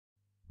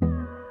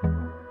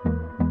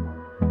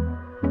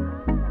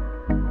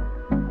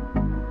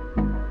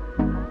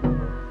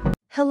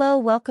Hello,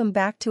 welcome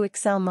back to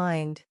Excel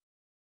Mind.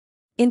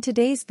 In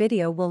today's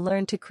video we'll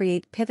learn to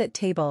create pivot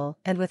table,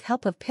 and with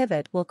help of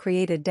pivot we'll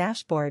create a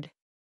dashboard.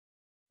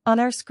 On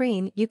our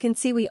screen you can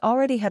see we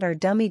already had our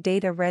dummy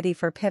data ready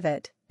for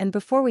pivot, and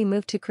before we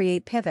move to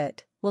create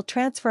pivot, we'll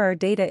transfer our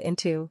data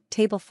into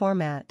table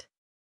format.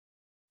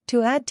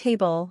 To add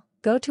table,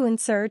 go to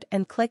Insert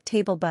and click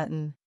Table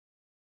button.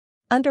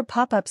 Under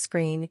pop-up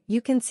screen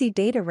you can see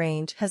data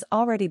range has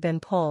already been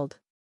pulled.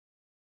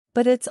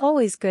 But it's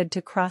always good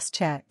to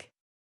cross-check.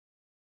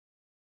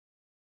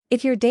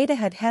 If your data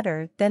had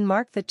header, then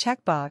mark the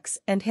checkbox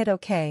and hit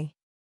OK.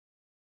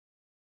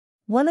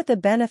 One of the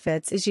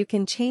benefits is you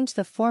can change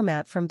the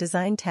format from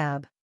Design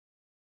tab.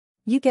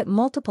 You get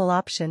multiple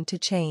options to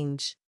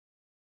change.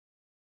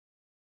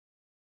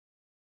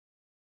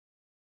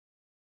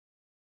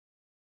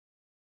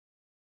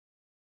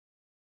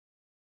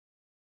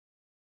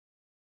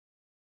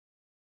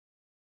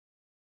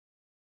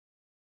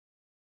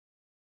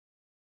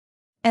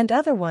 And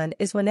other one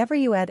is whenever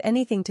you add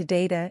anything to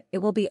data, it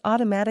will be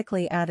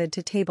automatically added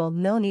to table.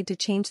 No need to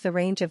change the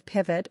range of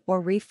pivot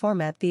or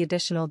reformat the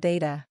additional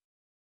data.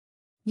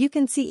 You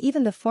can see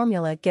even the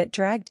formula get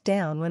dragged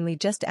down when we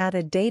just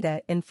added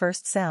data in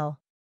first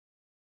cell.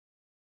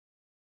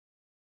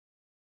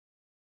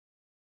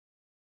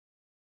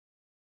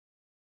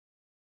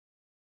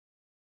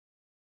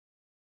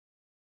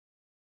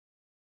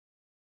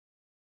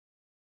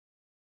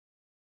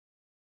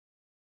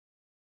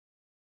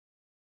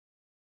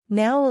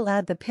 Now we'll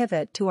add the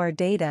pivot to our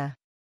data.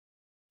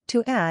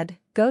 To add,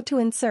 go to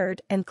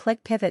Insert and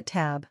click Pivot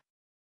tab.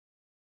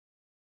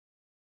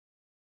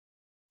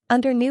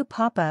 Under New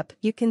pop-up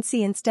you can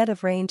see instead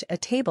of range a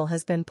table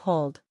has been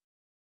pulled.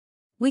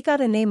 We got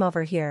a name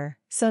over here,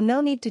 so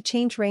no need to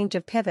change range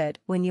of pivot.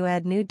 When you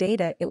add new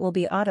data it will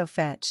be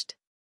auto-fetched.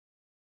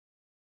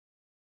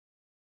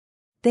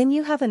 Then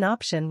you have an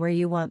option where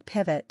you want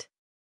pivot.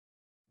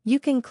 You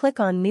can click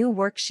on New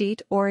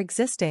Worksheet or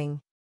Existing.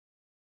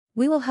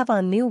 We will have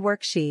on New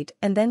Worksheet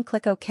and then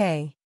click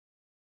OK.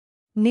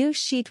 New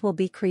sheet will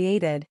be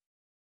created.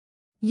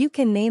 You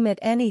can name it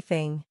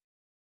anything.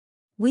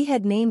 We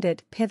had named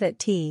it Pivot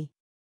T.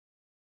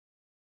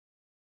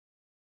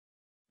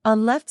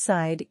 On left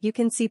side you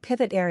can see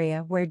pivot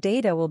area where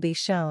data will be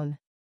shown.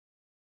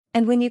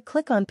 And when you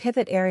click on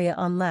pivot area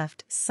on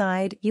left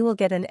side you will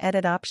get an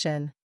edit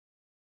option.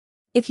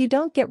 If you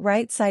don't get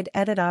right side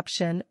edit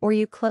option or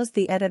you close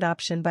the edit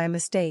option by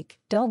mistake,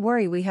 don't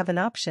worry, we have an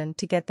option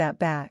to get that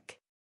back.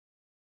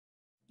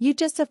 You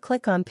just have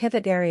click on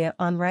pivot area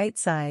on right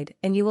side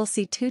and you will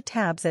see two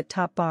tabs at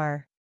top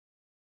bar.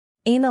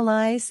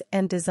 Analyze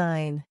and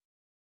Design.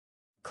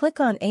 Click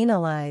on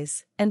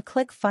Analyze and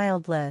click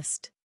Filed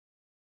List.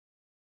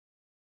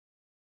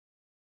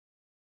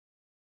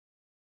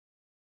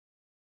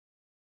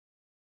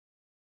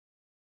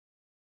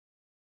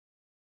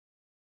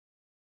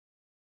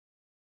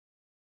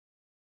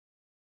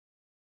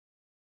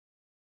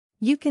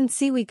 You can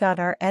see we got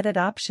our edit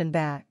option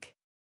back.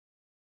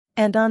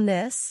 And on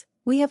this,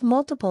 we have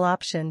multiple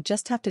options,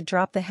 just have to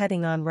drop the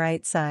heading on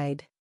right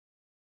side.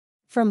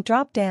 From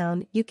drop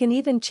down, you can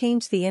even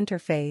change the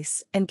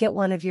interface and get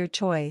one of your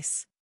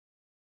choice.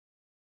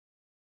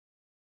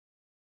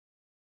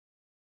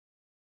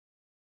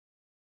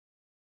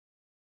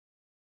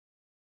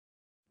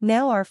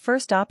 Now our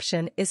first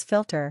option is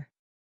filter.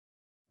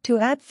 To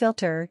add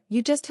filter,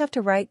 you just have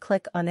to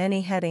right-click on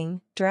any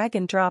heading, drag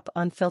and drop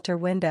on filter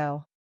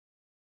window.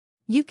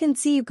 You can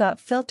see you got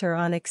filter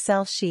on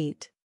Excel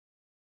sheet.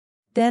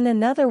 Then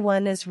another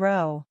one is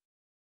row.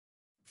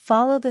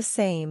 Follow the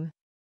same.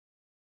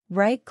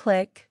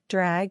 Right-click,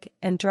 drag,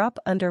 and drop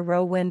under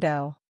row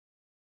window.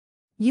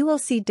 You will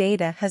see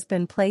data has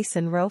been placed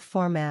in row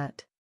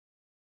format.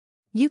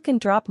 You can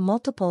drop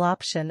multiple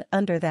options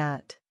under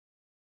that.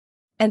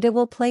 And it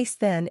will place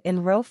then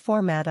in row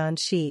format on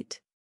sheet.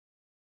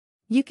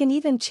 You can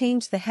even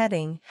change the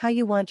heading how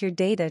you want your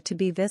data to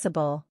be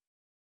visible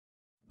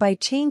by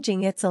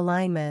changing its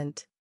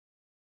alignment.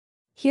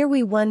 Here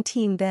we one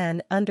team,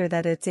 then under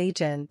that it's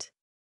agent.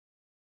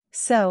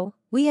 So,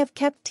 we have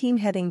kept team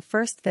heading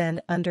first,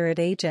 then under it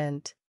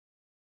agent.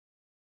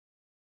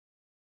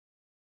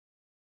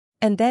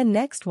 And then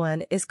next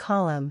one is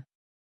column.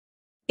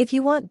 If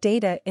you want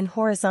data in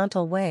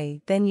horizontal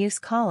way, then use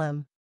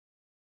column.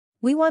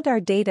 We want our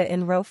data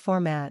in row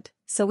format,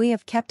 so we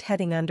have kept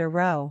heading under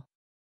row.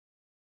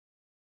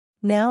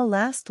 Now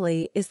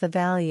lastly is the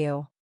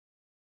value.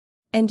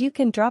 And you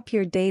can drop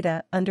your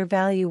data under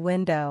value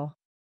window.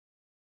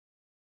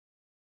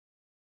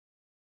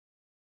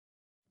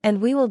 And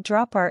we will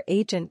drop our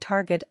agent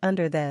target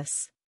under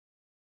this.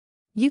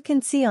 You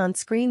can see on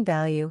screen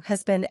value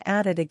has been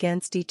added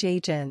against each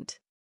agent.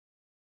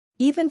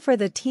 Even for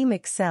the team,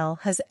 Excel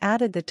has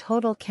added the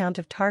total count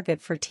of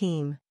target for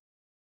team.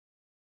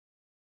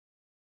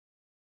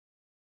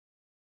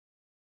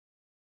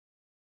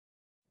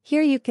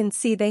 Here you can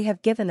see they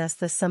have given us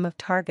the sum of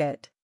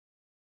target.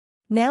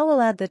 Now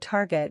we'll add the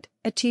target,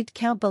 achieved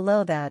count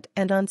below that,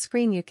 and on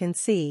screen you can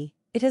see,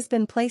 it has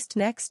been placed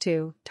next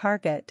to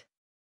target.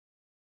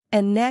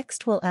 And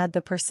next we'll add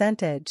the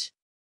percentage.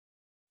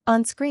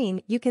 On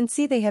screen you can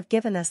see they have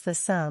given us the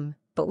sum,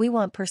 but we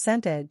want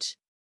percentage.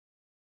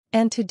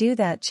 And to do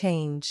that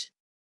change,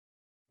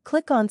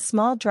 click on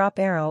small drop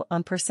arrow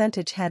on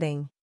percentage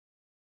heading.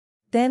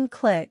 Then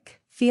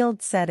click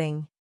Field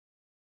Setting.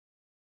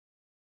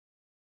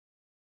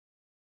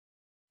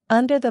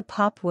 Under the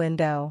pop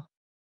window,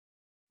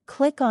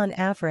 click on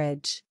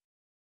Average.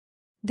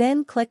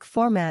 Then click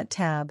Format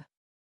tab.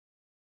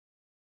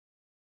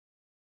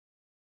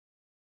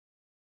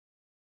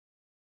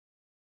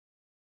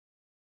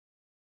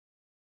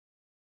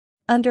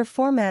 Under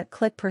Format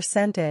click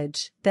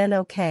Percentage, then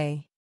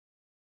OK.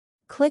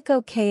 Click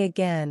OK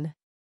again.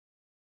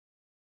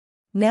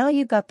 Now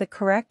you got the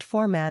correct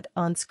format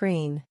on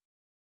screen.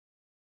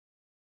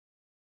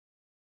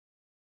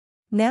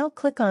 Now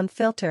click on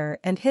Filter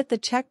and hit the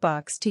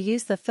checkbox to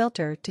use the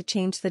filter to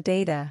change the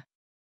data.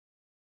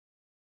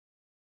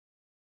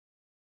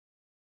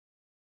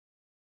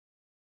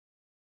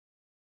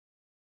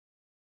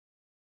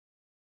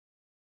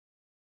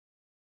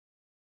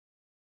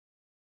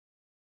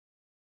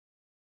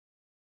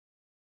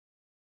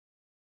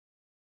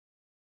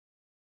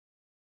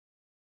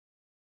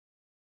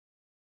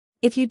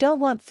 If you don't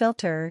want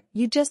filter,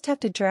 you just have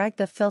to drag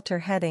the filter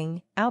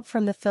heading out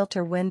from the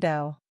filter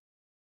window.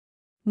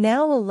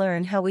 Now we'll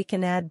learn how we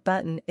can add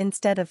button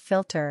instead of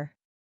filter.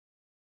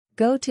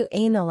 Go to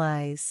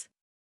Analyze.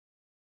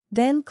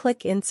 Then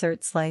click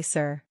Insert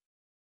Slicer.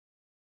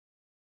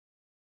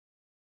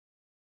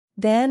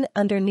 Then,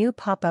 under New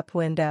pop-up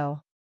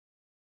window,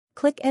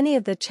 click any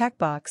of the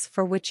checkbox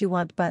for which you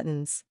want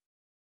buttons.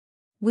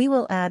 We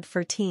will add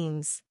for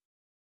Teams.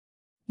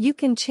 You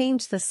can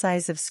change the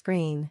size of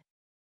screen.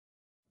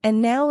 And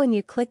now when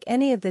you click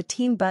any of the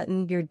team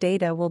button, your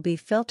data will be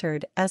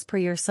filtered as per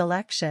your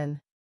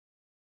selection.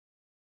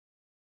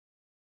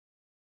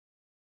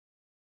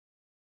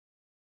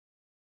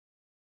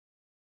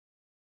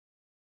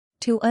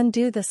 To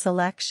undo the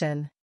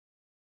selection,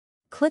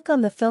 click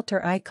on the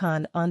filter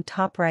icon on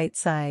top right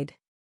side.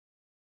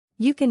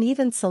 You can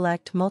even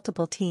select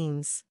multiple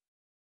teams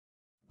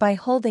by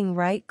holding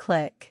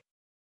right-click.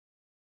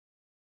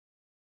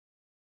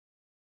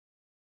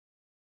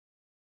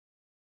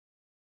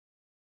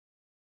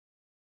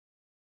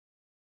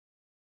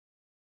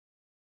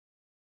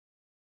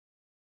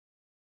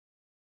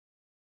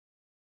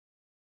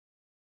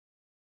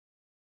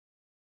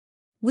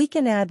 We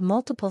can add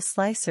multiple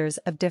slicers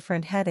of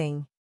different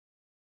heading.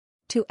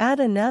 To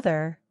add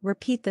another,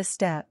 repeat the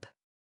step.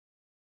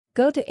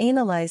 Go to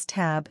Analyze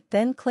tab,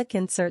 then click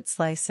Insert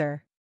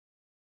Slicer.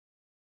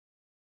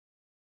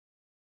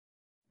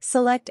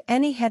 Select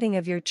any heading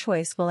of your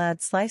choice. We'll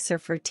add slicer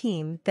for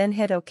team, then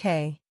hit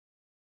OK.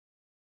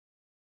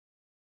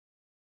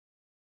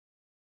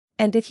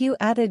 And if you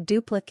added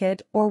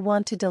duplicate or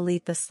want to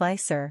delete the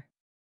slicer,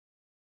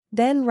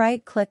 then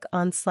right-click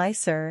on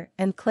Slicer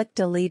and click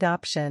Delete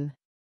option.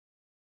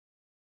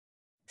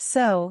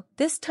 So,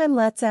 this time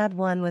let's add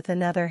one with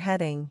another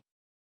heading.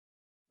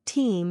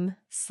 Team,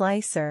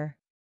 Slicer.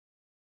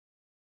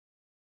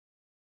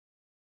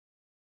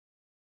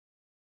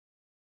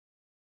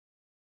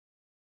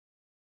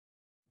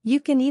 You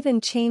can even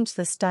change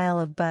the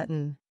style of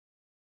button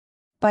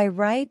by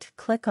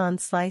right-click on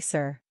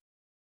Slicer.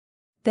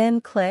 Then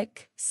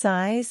click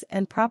Size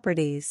and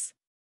Properties.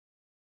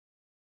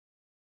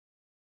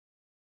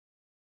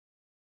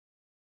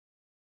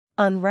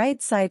 On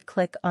right side,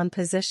 click on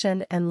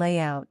Position and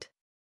Layout.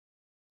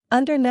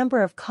 Under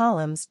Number of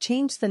Columns,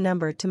 change the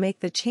number to make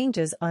the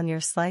changes on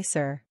your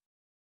slicer.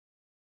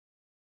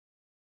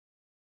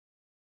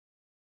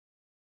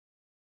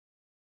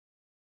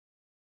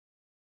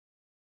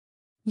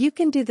 You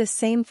can do the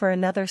same for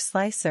another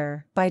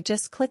slicer by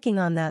just clicking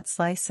on that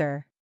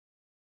slicer.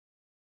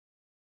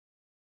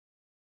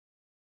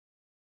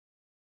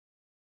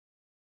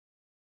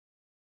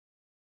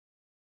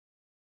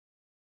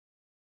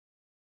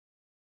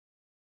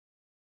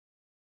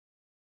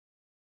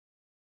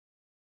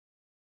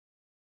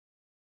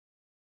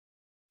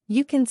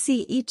 You can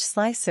see each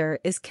slicer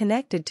is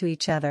connected to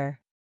each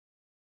other.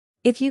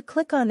 If you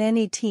click on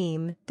any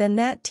team, then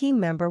that team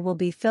member will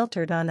be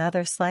filtered on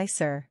other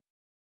slicer.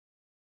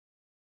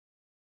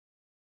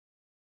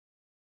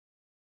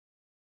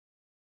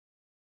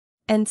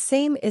 And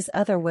same is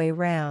other way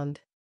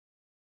round.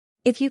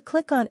 If you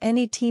click on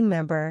any team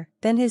member,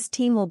 then his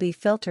team will be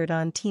filtered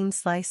on team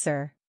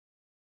slicer.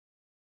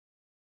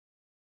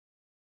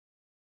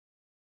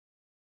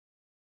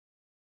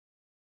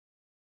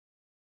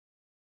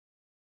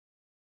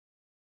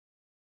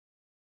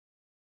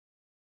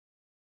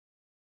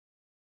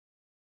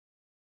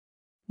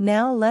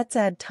 Now let's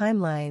add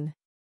timeline.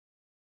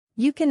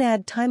 You can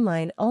add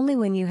timeline only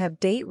when you have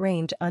date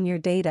range on your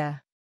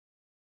data.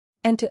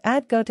 And to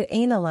add, go to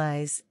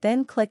Analyze,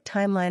 then click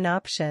Timeline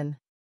option.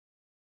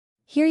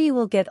 Here you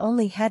will get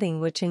only heading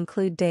which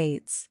include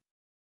dates.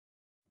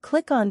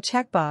 Click on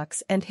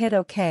checkbox and hit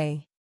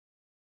OK.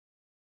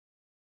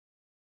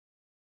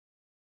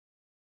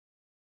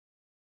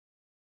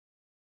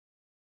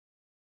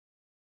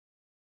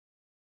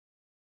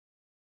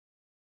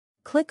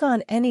 Click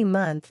on any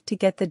month to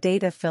get the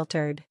data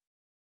filtered.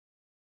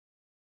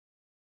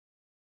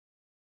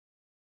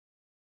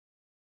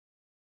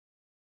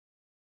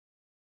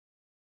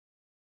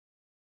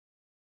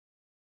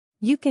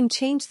 You can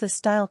change the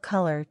style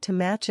color to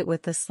match it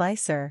with the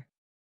slicer.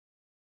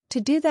 To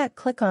do that,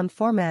 click on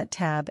Format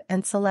tab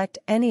and select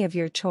any of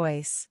your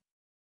choice.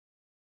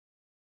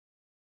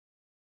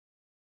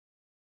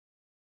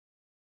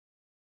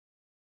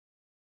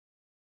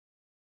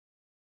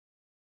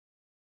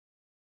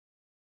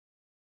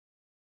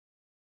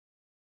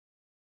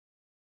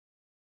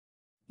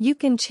 You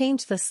can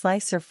change the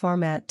slicer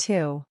format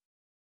too.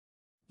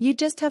 You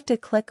just have to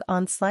click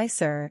on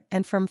Slicer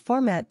and from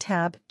Format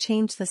tab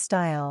change the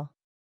style.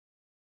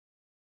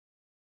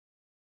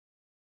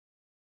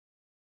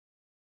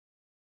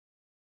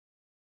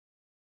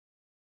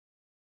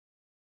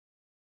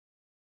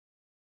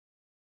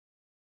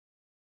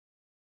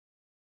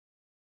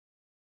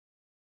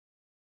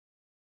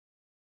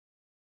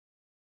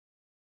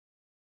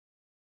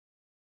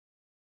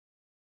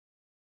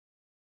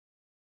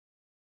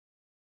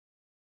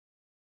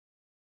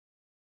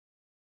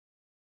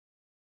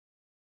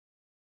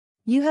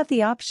 You have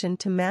the option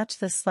to match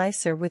the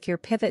slicer with your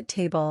pivot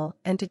table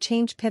and to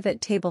change pivot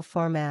table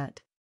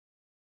format.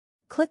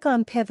 Click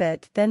on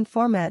Pivot, then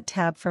Format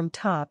tab from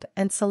top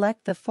and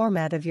select the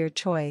format of your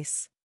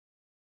choice.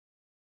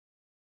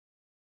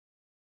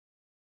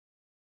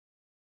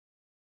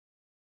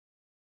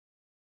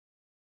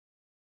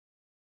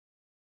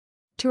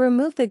 To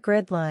remove the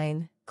grid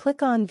line,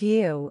 click on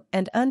View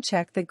and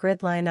uncheck the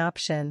grid line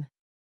option,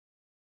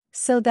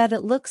 so that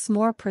it looks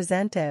more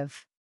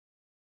presentive.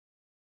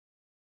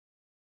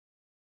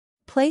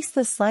 Place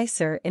the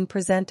slicer in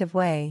presentive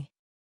way.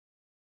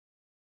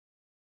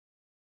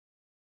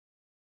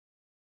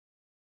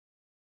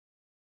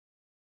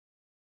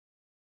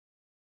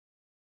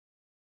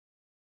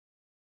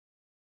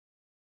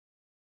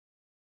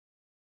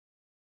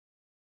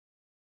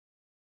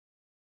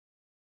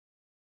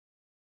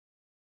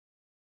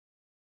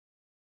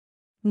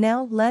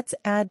 Now let's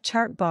add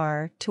chart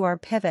bar to our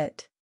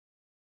pivot.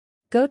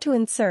 Go to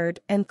Insert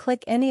and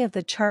click any of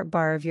the chart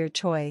bar of your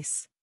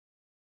choice.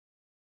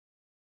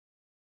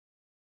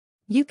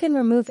 You can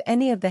remove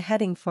any of the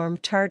heading form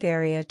chart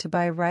area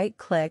by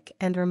right-click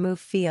and remove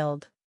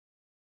field.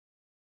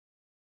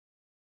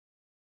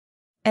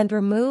 And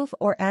remove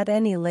or add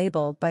any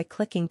label by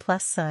clicking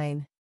plus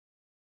sign.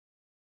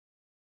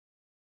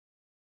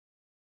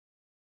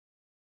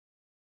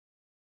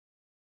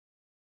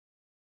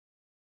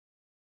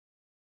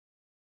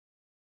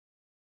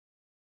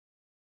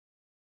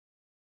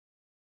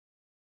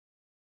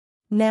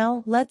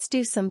 Now let's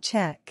do some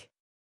check.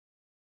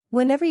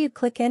 Whenever you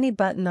click any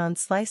button on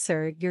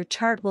Slicer, your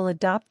chart will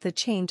adopt the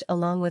change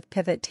along with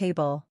pivot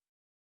table.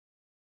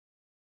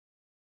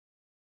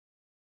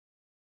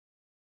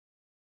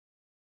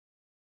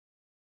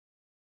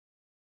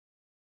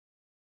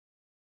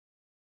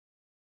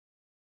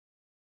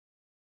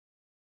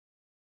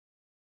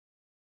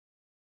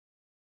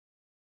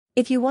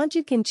 If you want,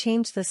 you can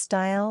change the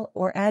style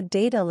or add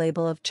data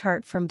label of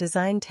chart from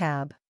Design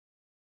tab.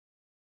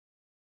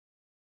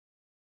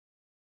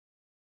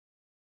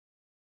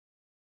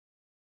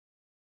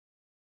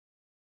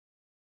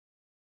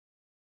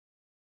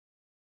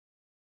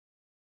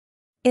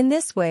 In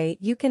this way,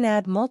 you can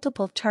add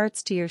multiple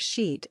charts to your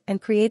sheet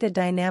and create a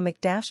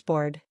dynamic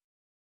dashboard.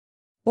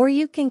 Or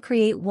you can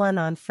create one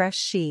on fresh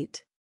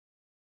sheet.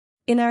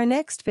 In our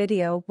next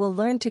video, we'll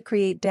learn to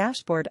create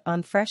dashboard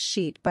on fresh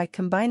sheet by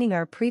combining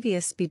our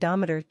previous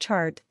speedometer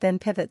chart then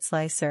pivot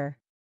slicer.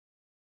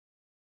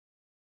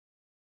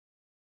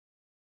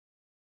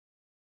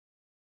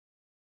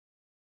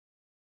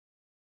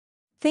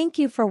 Thank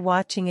you for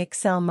watching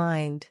Excel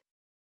Mind.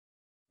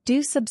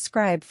 Do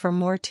subscribe for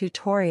more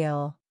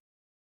tutorial.